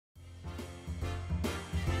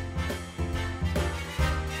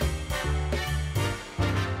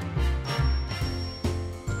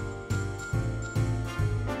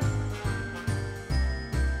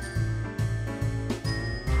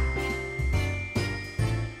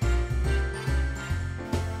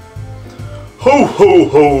Ho ho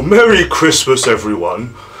ho, Merry Christmas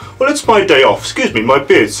everyone. Well, it's my day off. Excuse me, my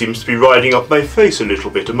beard seems to be riding up my face a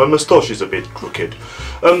little bit and my moustache is a bit crooked.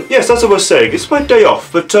 Yes, as I was saying, it's my day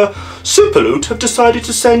off, but Superloot have decided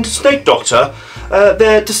to send Snake Doctor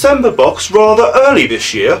their December box rather early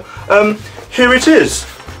this year. Here it is,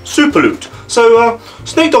 Superloot. So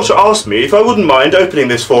Snake Doctor asked me if I wouldn't mind opening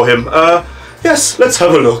this for him. Yes, let's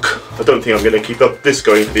have a look. I don't think I'm going to keep up this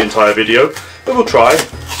going for the entire video, but we'll try.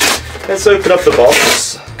 Let's open up the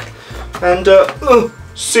box and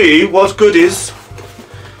see what goodies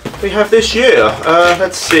we have this year.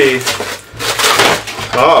 Let's see.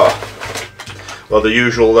 Well, the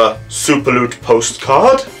usual Superloot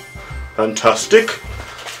postcard. Fantastic.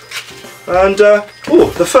 And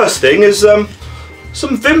the first thing is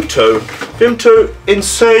some Vimto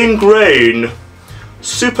Insane Grain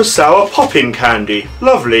Super Sour Popping Candy.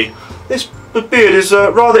 Lovely. This beard is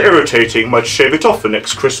rather irritating. Might shave it off for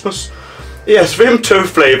next Christmas. Yes, Vimto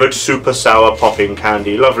flavoured super sour popping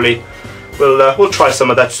candy. Lovely. We'll try some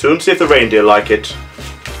of that soon. See if the reindeer like it.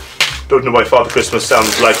 Don't know why Father Christmas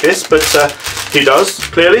sounds like this, but he does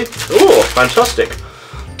clearly. Oh, fantastic!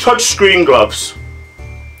 Touchscreen gloves.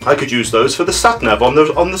 I could use those for the sat nav on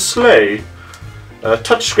the sleigh.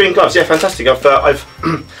 Touchscreen gloves. Yeah, fantastic. I've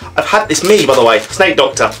had this. Me, by the way, Snake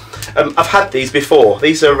Doctor. I've had these before.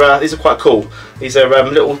 These are quite cool. These are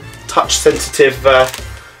little touch sensitive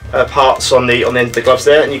parts on the end of the gloves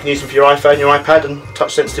there, and you can use them for your iPhone, your iPad, and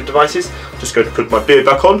touch sensitive devices. Just going to put my beard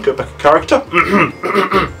back on, go back in character.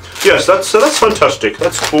 Yes, that's fantastic.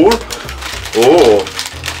 That's cool. Oh,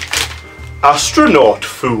 astronaut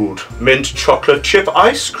food, mint chocolate chip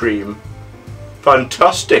ice cream.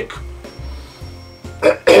 Fantastic.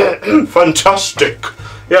 Fantastic.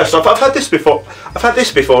 Yes, I've had this before. I've had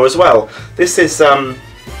this before as well. This is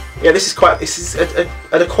yeah, this is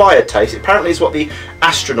an acquired taste. It apparently is what the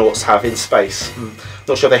astronauts have in space.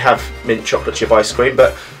 Not sure they have mint chocolate chip ice cream,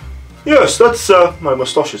 but yes, that's my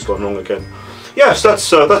moustache has gone wrong again. Yes,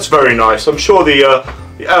 that's very nice. I'm sure the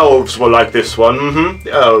elves will like this one.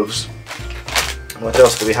 The elves. What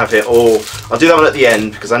else do we have here? Oh, I'll do that one at the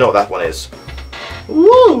end because I know what that one is.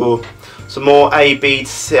 Ooh. Some more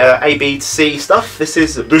ABC stuff. This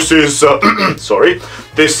is sorry.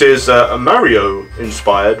 This is a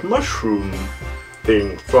Mario-inspired mushroom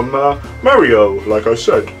thing from Mario. Like I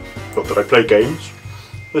said, not that I play games,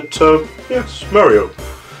 but yes, Mario.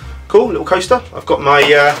 Cool little coaster. I've got my.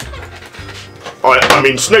 I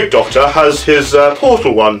mean, Snake Doctor has his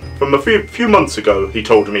Portal one from a few months ago. He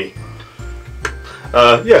told me.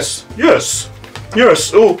 Yes.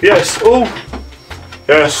 Oh, yes. Oh.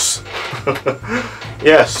 Yes.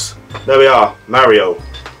 Yes, there we are, Mario.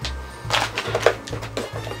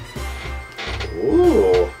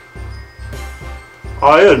 Ooh.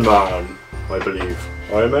 Iron Man, I believe.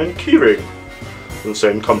 Iron Man keyring from the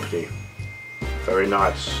same company. Very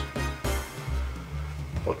nice.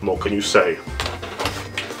 What more can you say?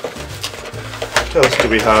 What else do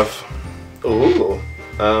we have? Ooh.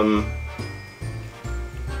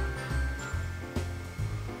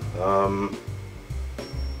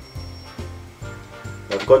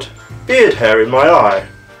 I've got beard hair in my eye.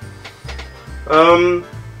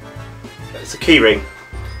 It's a keyring.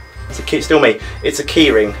 Still me. It's a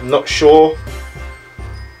keyring. I'm not sure.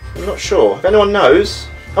 If anyone knows.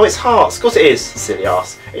 Oh, it's hearts. Of course it is. Silly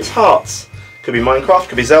ass. It's hearts. Could be Minecraft.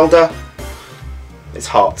 Could be Zelda. It's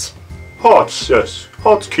hearts. Hearts. Yes.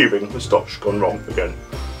 Hearts keyring. Moustache gone wrong again.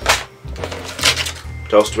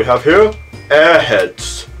 What else do we have here?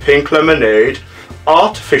 Airheads. Pink lemonade.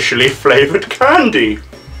 Artificially flavoured candy.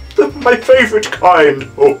 My favourite kind.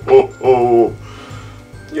 Oh.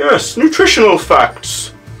 Yes, nutritional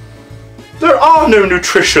facts. There are no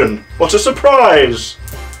nutrition. What a surprise.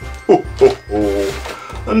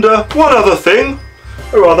 And one other thing.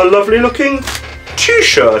 A rather lovely looking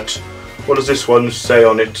t-shirt. What does this one say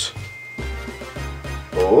on it?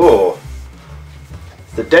 Oh.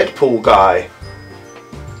 The Deadpool guy.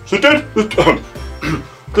 The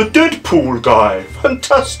Deadpool guy.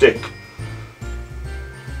 Fantastic.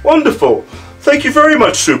 Wonderful. Thank you very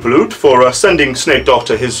much, Superloot, for sending Snake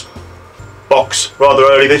Doctor his box rather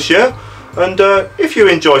early this year. And if you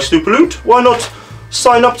enjoy Superloot, why not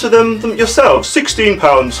sign up to them yourselves?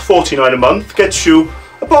 £16.49 a month gets you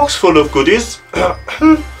a box full of goodies.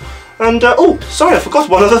 And oh, sorry, I forgot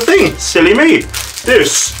one other thing. Silly me.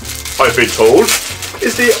 This, I've been told,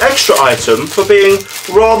 is the extra item for being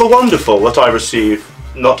rather wonderful that I receive.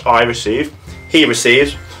 Not I receive, he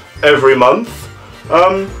receives every month.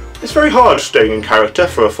 It's very hard staying in character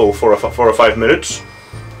for a full 4 or 5 minutes,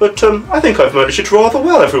 but I think I've managed it rather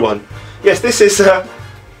well, everyone. Yes, this is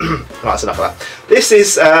Right, that's enough of that. This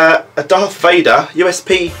is a Darth Vader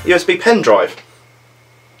USB pen drive.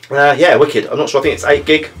 Yeah, wicked. I'm not sure. I think it's 8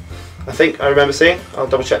 gig. I think I remember seeing. I'll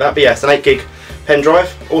double check that. But yeah, it's an 8 gig pen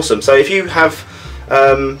drive. Awesome. So if you have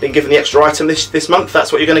been given the extra item this month,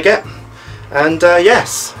 that's what you're going to get. And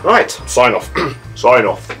yes, right. Sign off. Sign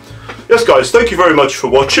off. Yes, guys. Thank you very much for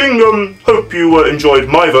watching. Hope you enjoyed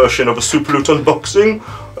my version of a Superloot unboxing.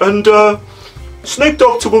 And Snake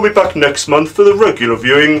Doctor will be back next month for the regular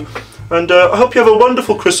viewing. And I hope you have a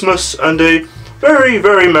wonderful Christmas and a very,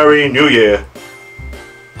 very merry New Year.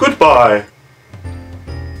 Goodbye.